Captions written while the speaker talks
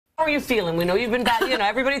How are you feeling? We know you've been bad. You know,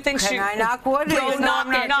 everybody thinks you. Can I knock wood? No,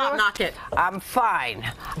 knock it. I'm fine.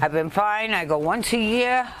 I've been fine. I go once a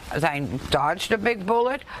year. I dodged a big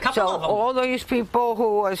bullet. Couple of them. All these people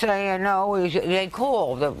who are saying no, they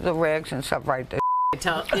call the rigs and stuff right there.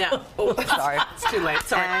 Yeah. Oh, sorry. It's too late.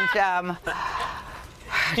 Sorry. And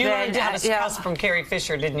you learned how to cuss from Carrie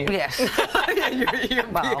Fisher, didn't you? Yes.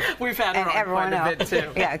 Well, we've had her on quite a bit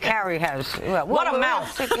too. Yeah, Carrie has. Well, what a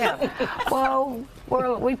mouth. Yeah. Well,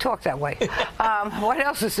 we talk that way. What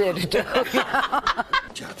else is there to do?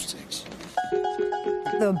 Chopsticks.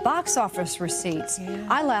 The box office receipts. Yeah.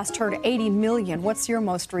 I last heard 80 million. What's your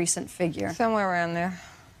most recent figure? Somewhere around there.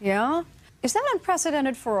 Yeah? Is that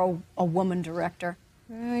unprecedented for a woman director?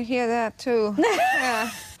 I hear that, too.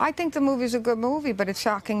 Yeah. I think the movie's a good movie, but it's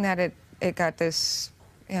shocking that it got this,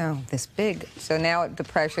 you know, this big. So now the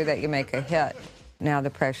pressure that you make a hit, now the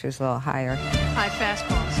pressure's a little higher. High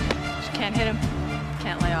fastballs. Just can't hit him,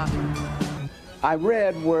 can't lay off him. I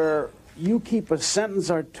read where you keep a sentence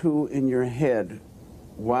or two in your head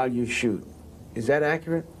while you shoot. Is that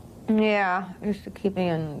accurate? Yeah, just to keep me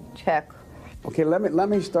in check. Okay, let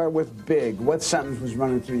me start with Big. What sentence was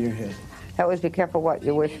running through your head? That was be careful what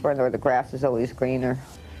you wish for, or the grass is always greener.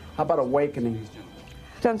 How about Awakening?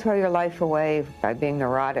 Don't throw your life away by being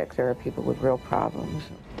neurotic. There are people with real problems.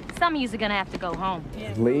 Some of you are going to have to go home.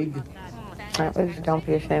 League? At least don't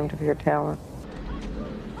be ashamed of your talent.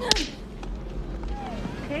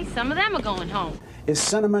 Okay, some of them are going home. Is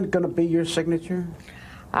sentiment going to be your signature?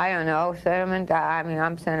 I don't know. Sentiment, I mean,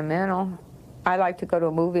 I'm sentimental. I like to go to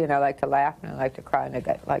a movie and I like to laugh and I like to cry and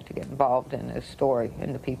I like to get involved in the story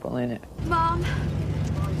and the people in it. Mom,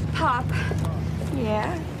 Pop,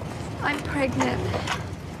 yeah, I'm pregnant.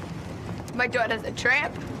 My daughter's a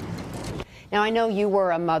tramp. Now, I know you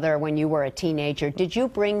were a mother when you were a teenager. Did you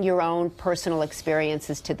bring your own personal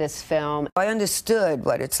experiences to this film? I understood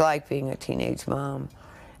what it's like being a teenage mom,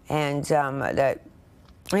 and that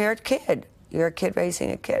you're a kid. You're a kid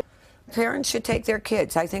raising a kid. Parents should take their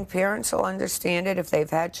kids. I think parents will understand it if they've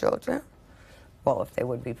had children. Well, if they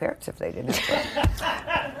would be parents if they didn't have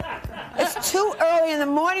children. It's too early in the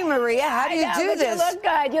morning, Maria. How do you do this? You look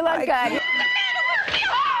good. You look good.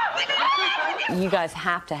 You guys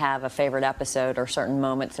have to have a favorite episode or certain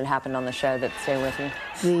moments that happened on the show that stay with you.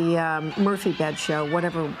 The Murphy Bed Show,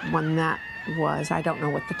 whatever one that was, I don't know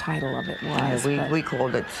what the title of it was. Yeah, we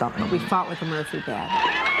called it something. We fought with the Murphy Bed.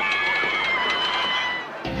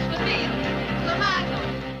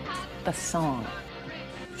 The song.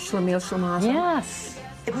 Schlemiel Schlemazel? Yes.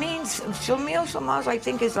 It means, Schlemiel Schlemazel, I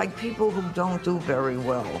think, is like people who don't do very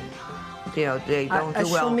well. You know, they don't do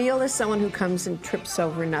well. A schlemiel is someone who comes and trips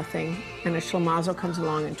over nothing, and a schlemazel comes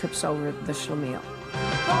along and trips over the schlemiel.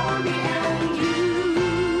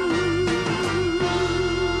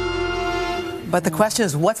 But the question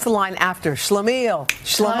is, what's the line after Schlemiel,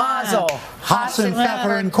 Schlemazel, Haas and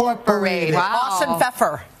Pfeffer Incorporated? Wow. Haas and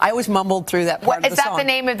Pfeffer. I always mumbled through that part of the song. Is that the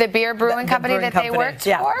name of the beer brewing company that they worked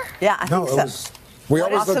for? Yeah, I think so. We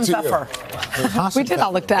always look to you. We did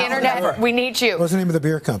all look down. Internet, we need you. What was the name of the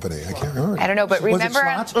beer company? I can't remember. I don't know, but remember...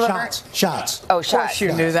 Shots. Oh, Shots. Of course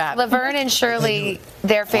you knew that. Laverne and Shirley,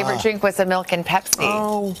 their favorite drink was a milk and Pepsi.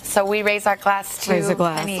 Oh. So we raise our glass to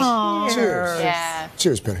Penny. Cheers. Yeah.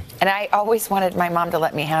 Cheers, Penny. And I always wanted my mom to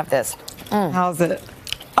let me have this. How's it?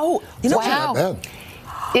 Oh, you know wow.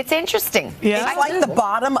 It's interesting. Yeah. It's like the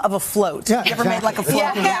bottom of a float. Yeah, you ever made like a float?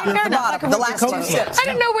 Yeah, the bottom, the last two sips. I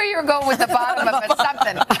didn't know where you were going with the bottom of it,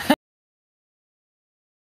 something.